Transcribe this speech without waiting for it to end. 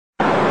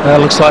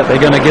Looks like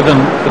they're going to give him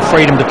the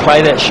freedom to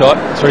play that shot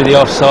through the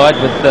offside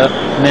with the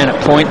man at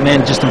point,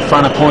 man just in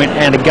front of point,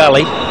 and a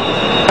gully.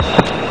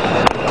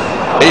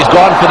 He's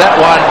gone for that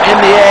one in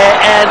the air,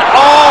 and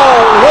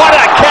oh, what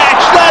a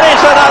catch! That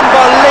is an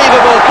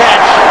unbelievable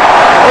catch.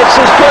 It's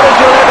as good as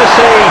you'll ever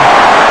see.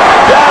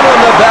 Down on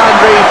the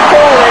boundary,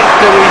 full length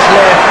to his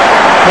left.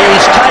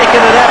 He's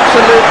taken an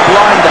absolute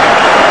blinder.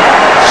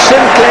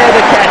 Sinclair,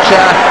 the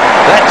catcher,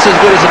 that's as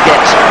good as it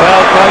gets.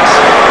 Well, folks,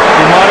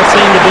 you might have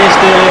seen the best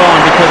early on,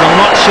 because I'm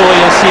not sure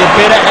you'll see a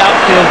better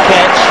outfield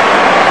catch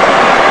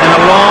in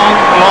a long,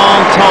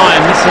 long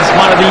time. This is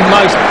one of the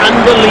most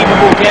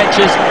unbelievable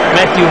catches.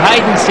 Matthew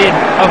Hayden said,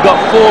 "I've got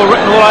 4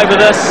 written all over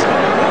this."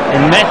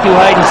 And Matthew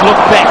Hayden's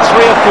looked back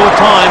 3 or 4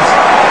 times.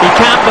 He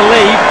can't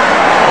believe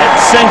that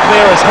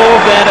Sinclair has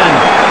hauled that in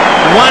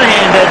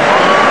one-handed.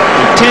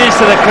 He turns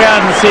to the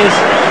crowd and says,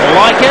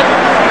 "Like it?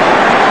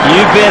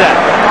 You better.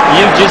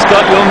 You've just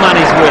got your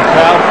money's worth,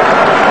 pal."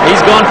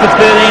 He's gone for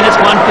 13, it's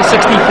 1 for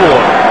 64.